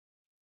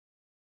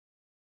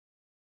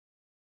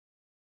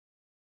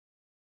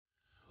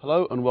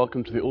Hello and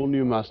welcome to the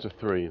all-new Mazda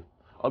 3.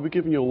 I'll be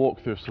giving you a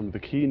walkthrough of some of the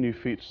key new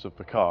features of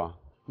the car.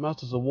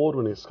 Mazda's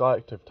award-winning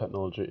SkyActiv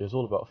technology is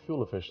all about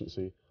fuel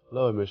efficiency,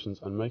 low emissions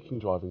and making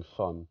driving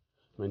fun,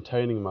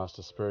 maintaining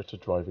Mazda's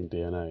spirited driving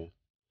DNA.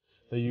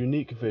 Their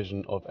unique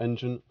vision of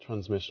engine,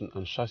 transmission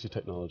and chassis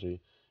technology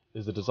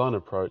is the design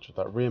approach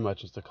that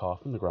reimagines the car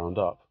from the ground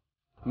up.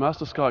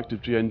 Mazda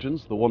SkyActiv G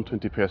engines, the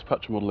 120 PS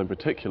petrol model in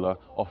particular,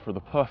 offer the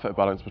perfect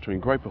balance between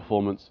great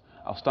performance,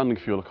 outstanding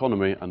fuel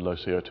economy and low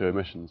CO2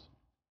 emissions.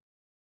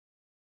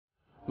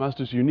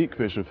 Mazda's unique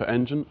vision for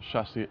engine,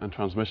 chassis and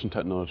transmission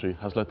technology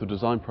has led to a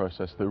design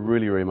process that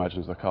really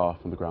reimagines the car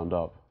from the ground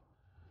up.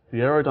 The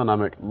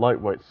aerodynamic,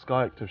 lightweight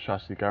SkyActiv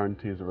chassis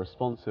guarantees a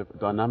responsive,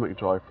 dynamic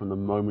drive from the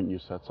moment you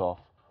set off,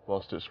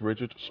 whilst its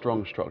rigid,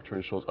 strong structure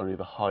ensures only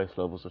the highest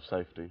levels of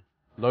safety.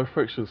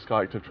 Low-friction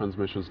SkyActiv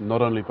transmissions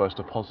not only boast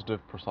a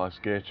positive, precise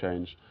gear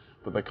change,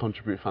 but they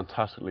contribute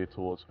fantastically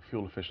towards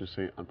fuel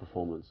efficiency and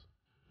performance.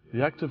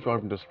 The active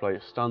driving display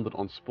standard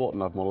on Sport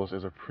Nav models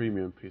is a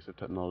premium piece of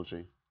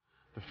technology.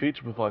 The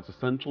feature provides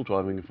essential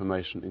driving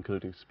information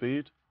including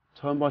speed,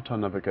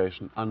 turn-by-turn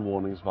navigation and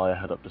warnings via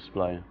head-up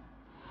display.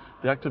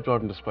 The active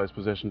driving display is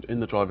positioned in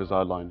the driver's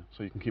eye line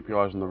so you can keep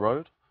your eyes on the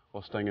road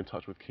while staying in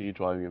touch with key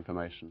driving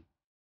information.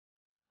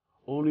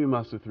 All new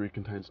Mazda 3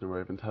 contains an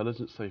array of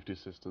intelligent safety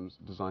systems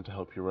designed to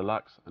help you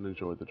relax and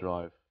enjoy the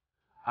drive.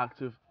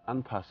 Active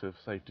and passive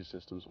safety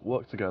systems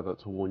work together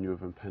to warn you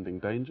of impending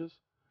dangers,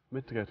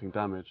 mitigating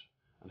damage,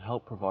 and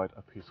help provide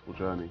a peaceful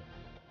journey.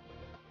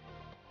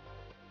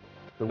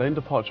 The lane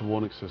departure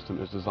warning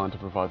system is designed to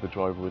provide the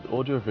driver with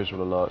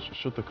audio-visual alerts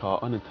should the car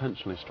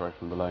unintentionally stray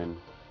from the lane.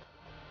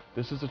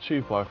 This is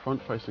achieved by a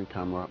front-facing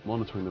camera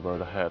monitoring the road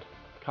ahead,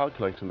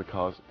 calculating the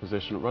car's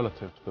position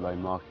relative to the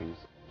lane markings.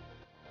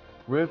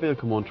 Rear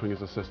vehicle monitoring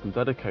is a system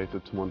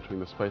dedicated to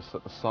monitoring the spaces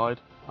at the side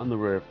and the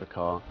rear of the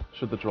car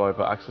should the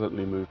driver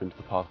accidentally move into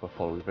the path of a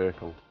following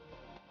vehicle.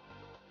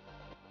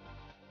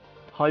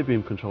 High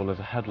beam control is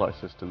a headlight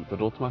system that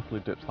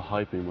automatically dips the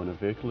high beam when a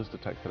vehicle is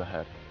detected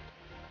ahead.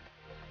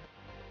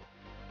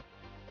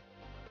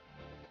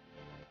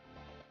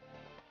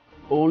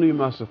 All new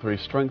Mazda 3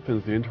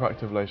 strengthens the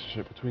interactive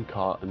relationship between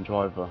car and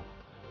driver.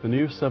 The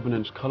new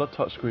 7-inch colour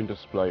touchscreen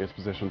display is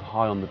positioned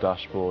high on the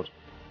dashboard,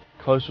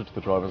 closer to the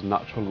driver's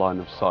natural line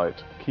of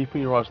sight,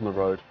 keeping your eyes on the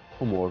road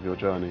for more of your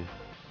journey.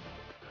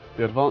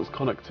 The advanced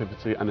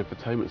connectivity and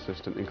infotainment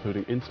system,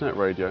 including internet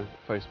radio,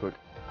 Facebook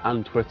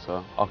and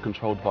Twitter, are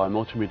controlled via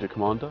multimedia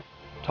commander,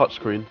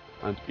 touchscreen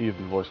and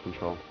even voice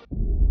control.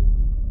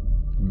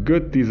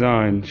 Good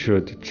design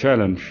should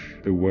challenge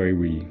the way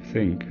we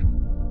think.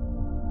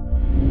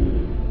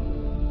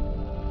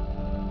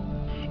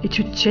 It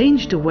should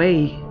change the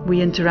way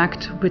we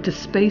interact with the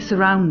space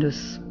around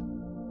us.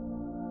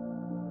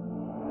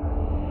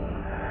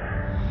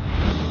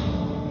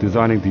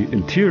 Designing the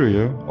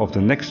interior of the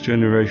next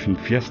generation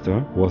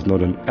Fiesta was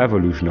not an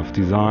evolution of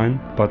design,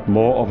 but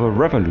more of a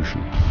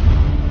revolution.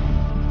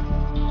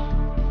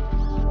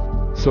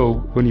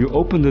 So, when you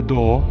open the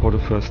door for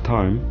the first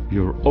time,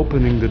 you're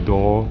opening the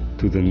door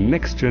to the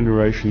next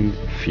generation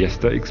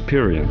Fiesta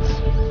experience.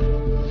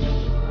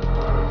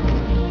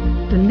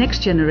 The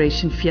next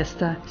generation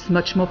Fiesta is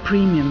much more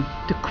premium.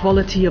 The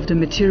quality of the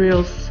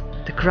materials,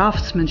 the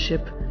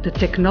craftsmanship, the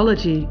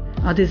technology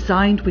are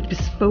designed with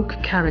bespoke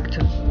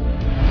character.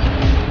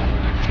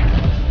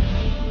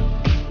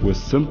 With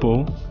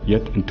simple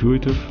yet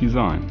intuitive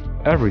design,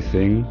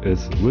 everything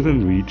is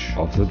within reach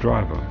of the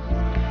driver.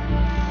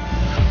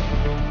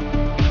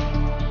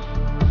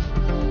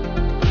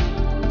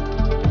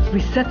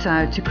 We set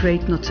out to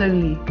create not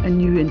only a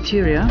new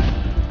interior,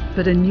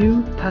 but a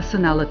new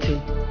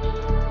personality.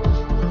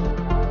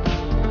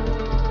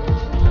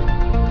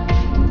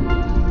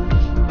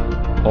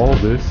 All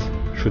this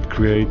should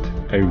create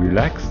a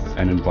relaxed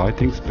and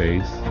inviting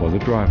space for the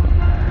driver.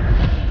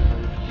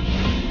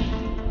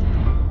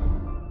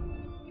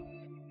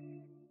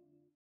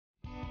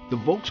 The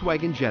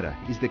Volkswagen Jetta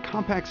is the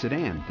compact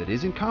sedan that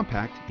isn't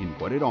compact in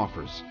what it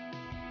offers.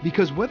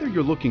 Because whether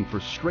you're looking for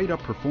straight-up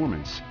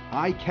performance,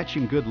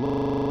 eye-catching good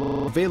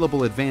look,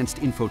 available advanced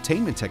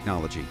infotainment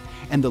technology,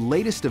 and the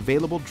latest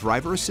available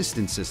driver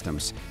assistance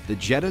systems, the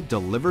Jetta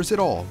delivers it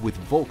all with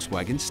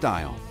Volkswagen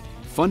style.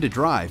 Fun to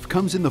drive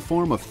comes in the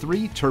form of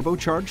 3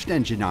 turbocharged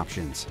engine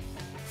options.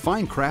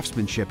 Fine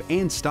craftsmanship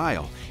and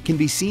style can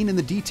be seen in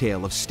the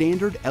detail of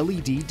standard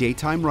LED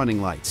daytime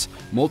running lights,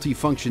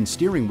 multi-function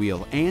steering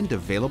wheel, and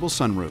available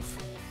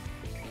sunroof.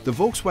 The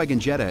Volkswagen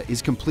Jetta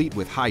is complete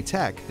with high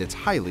tech that's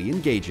highly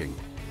engaging.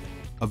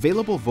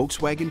 Available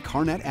Volkswagen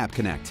CarNet App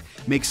Connect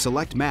makes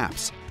select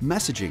maps,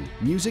 messaging,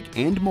 music,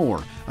 and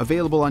more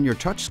available on your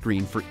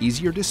touchscreen for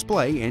easier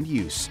display and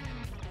use.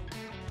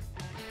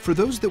 For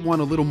those that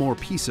want a little more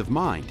peace of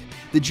mind,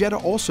 the Jetta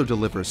also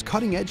delivers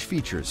cutting-edge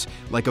features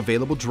like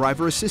available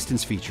driver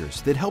assistance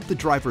features that help the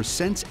driver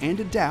sense and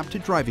adapt to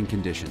driving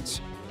conditions.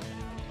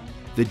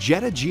 The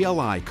Jetta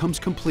GLI comes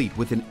complete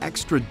with an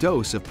extra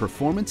dose of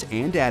performance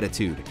and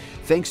attitude,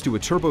 thanks to a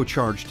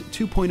turbocharged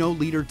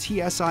 2.0-liter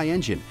TSI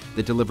engine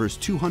that delivers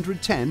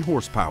 210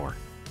 horsepower.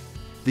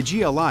 The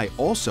GLI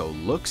also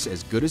looks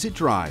as good as it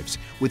drives,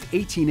 with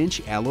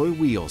 18-inch alloy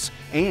wheels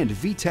and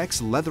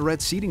VTEX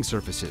leatherette seating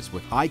surfaces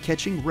with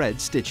eye-catching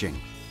red stitching.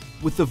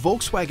 With the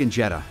Volkswagen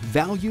Jetta,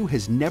 value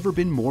has never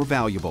been more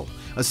valuable.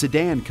 A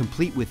sedan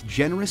complete with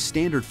generous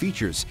standard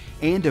features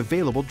and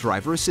available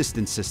driver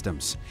assistance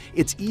systems.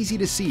 It's easy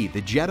to see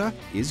the Jetta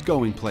is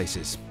going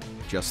places,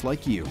 just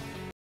like you.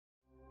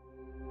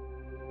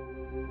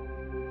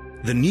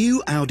 The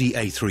new Audi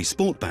A3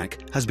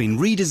 Sportback has been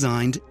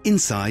redesigned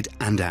inside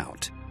and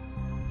out.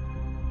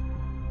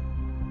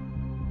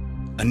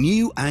 A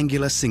new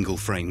angular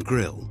single-frame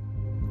grille,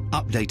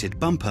 updated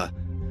bumper,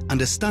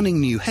 and a stunning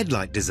new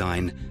headlight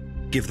design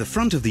give the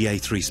front of the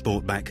A3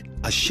 Sportback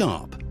a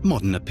sharp,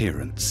 modern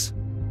appearance.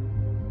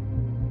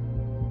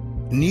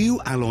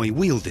 New alloy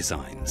wheel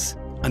designs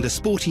and a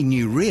sporty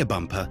new rear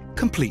bumper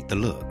complete the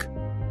look.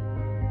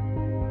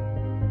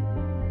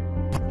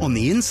 On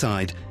the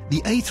inside,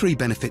 the A3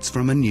 benefits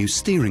from a new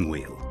steering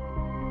wheel,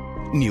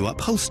 new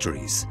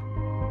upholsteries,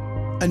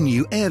 a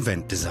new air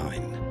vent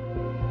design,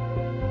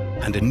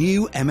 and a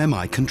new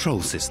MMI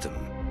control system.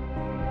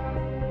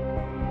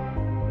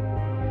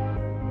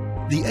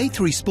 The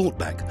A3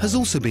 Sportback has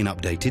also been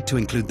updated to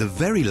include the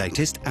very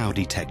latest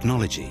Audi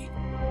technology.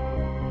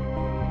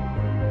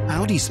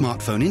 Audi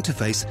smartphone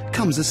interface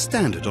comes as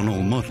standard on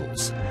all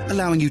models,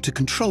 allowing you to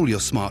control your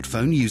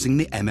smartphone using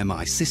the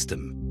MMI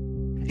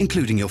system,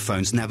 including your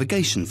phone's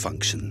navigation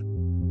function.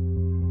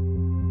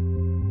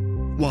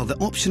 While the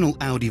optional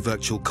Audi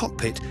Virtual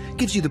Cockpit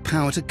gives you the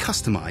power to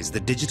customize the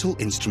digital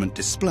instrument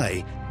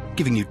display,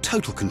 giving you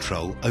total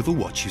control over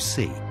what you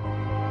see.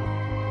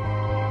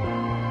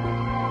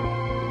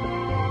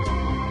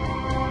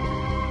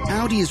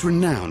 Audi is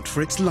renowned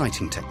for its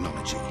lighting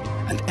technology,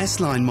 and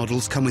S-Line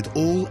models come with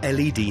all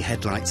LED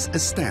headlights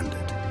as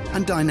standard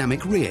and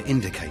dynamic rear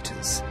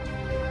indicators.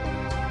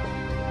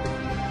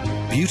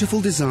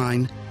 Beautiful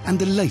design and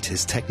the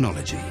latest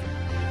technology.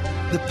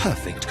 The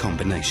perfect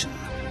combination.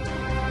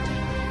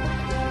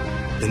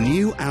 The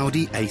new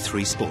Audi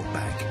A3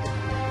 Sportback.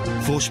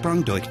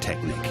 Vorsprung durch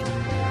Technik.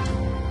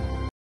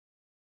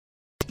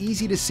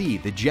 Easy to see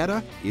the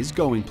Jetta is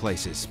going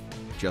places,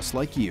 just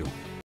like you.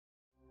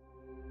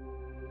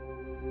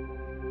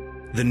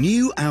 The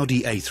new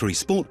Audi A3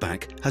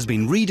 Sportback has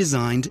been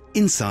redesigned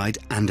inside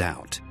and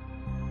out.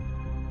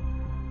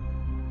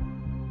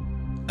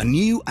 A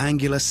new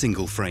angular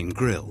single-frame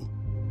grille,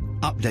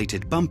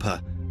 updated bumper,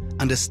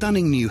 and a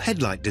stunning new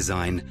headlight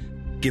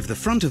design give the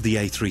front of the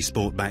A3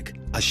 Sportback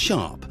a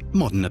sharp,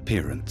 modern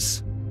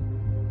appearance.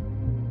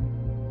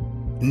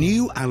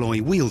 New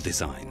alloy wheel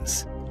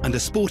designs and a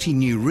sporty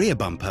new rear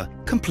bumper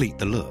complete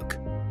the look.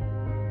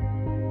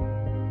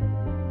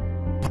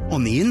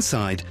 On the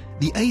inside,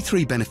 the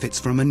A3 benefits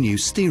from a new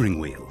steering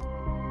wheel,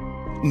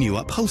 new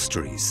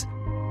upholsteries,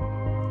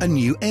 a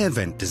new air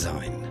vent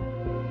design,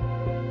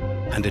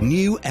 and a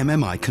new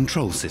MMI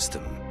control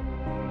system.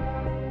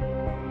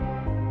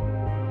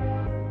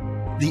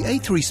 The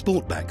A3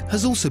 Sportback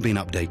has also been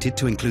updated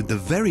to include the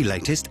very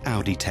latest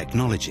Audi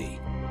technology.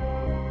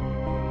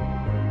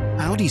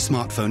 Audi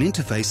smartphone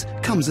interface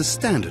comes as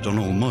standard on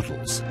all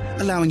models,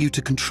 allowing you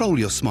to control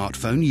your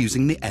smartphone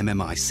using the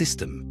MMI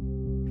system,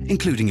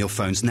 including your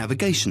phone's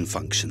navigation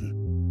function.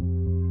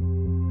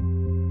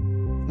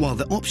 While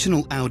the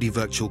optional Audi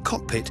Virtual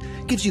Cockpit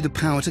gives you the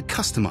power to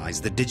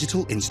customize the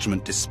digital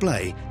instrument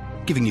display,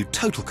 giving you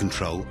total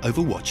control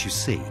over what you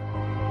see.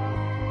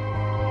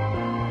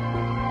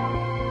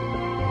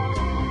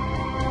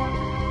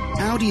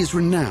 Audi is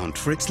renowned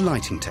for its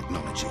lighting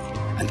technology,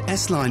 and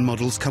S-Line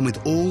models come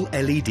with all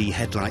LED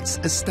headlights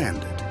as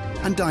standard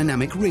and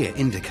dynamic rear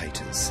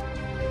indicators.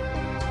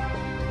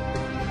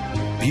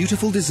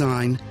 Beautiful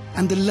design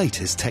and the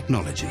latest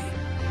technology.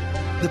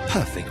 The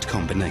perfect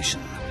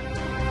combination.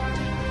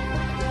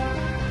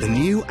 The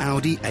new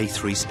Audi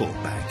A3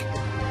 Sportback.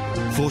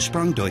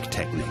 Vorsprung durch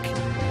Technik.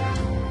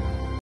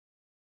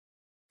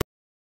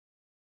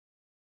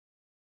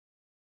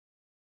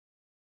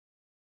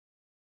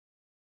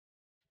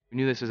 We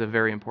knew this was a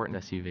very important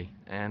SUV,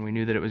 and we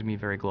knew that it was going to be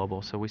very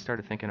global, so we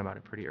started thinking about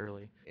it pretty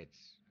early.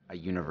 It's a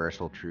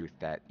universal truth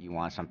that you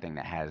want something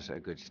that has a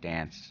good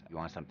stance. You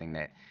want something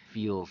that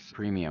feels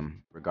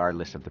premium,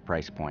 regardless of the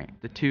price point.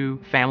 The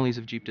two families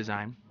of Jeep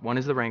design. One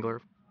is the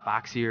Wrangler,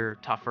 boxier,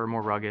 tougher,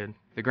 more rugged.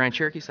 The Grand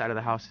Cherokee side of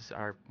the house is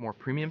our more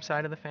premium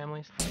side of the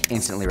families.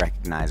 Instantly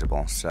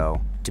recognizable, so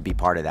to be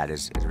part of that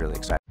is really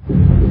exciting.